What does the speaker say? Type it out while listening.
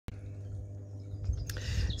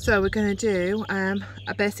So we're going to do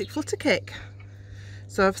a basic flutter kick.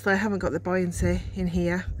 So obviously I haven't got the buoyancy in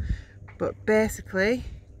here, but basically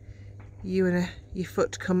you want your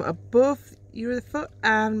foot to come above your other foot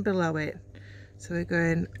and below it. So we're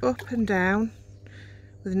going up and down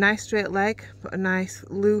with a nice straight leg, but a nice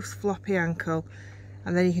loose floppy ankle.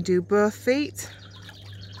 And then you can do both feet.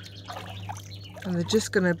 And they're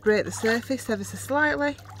just going to break the surface ever so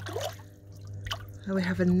slightly. And we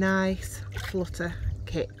have a nice flutter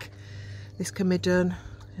kick. This can be done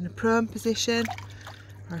in a prone position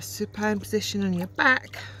or a supine position on your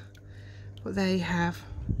back. But there you have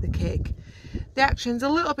the kick. The action's a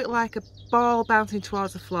little bit like a ball bouncing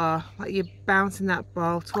towards the floor, like you're bouncing that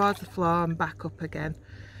ball towards the floor and back up again.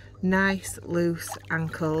 Nice loose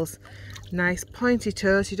ankles, nice pointy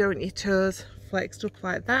toes. You don't want your toes flexed up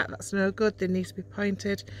like that, that's no good. They need to be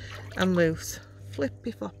pointed and loose.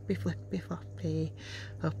 Flippy floppy, flippy floppy,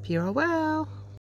 hope you're well.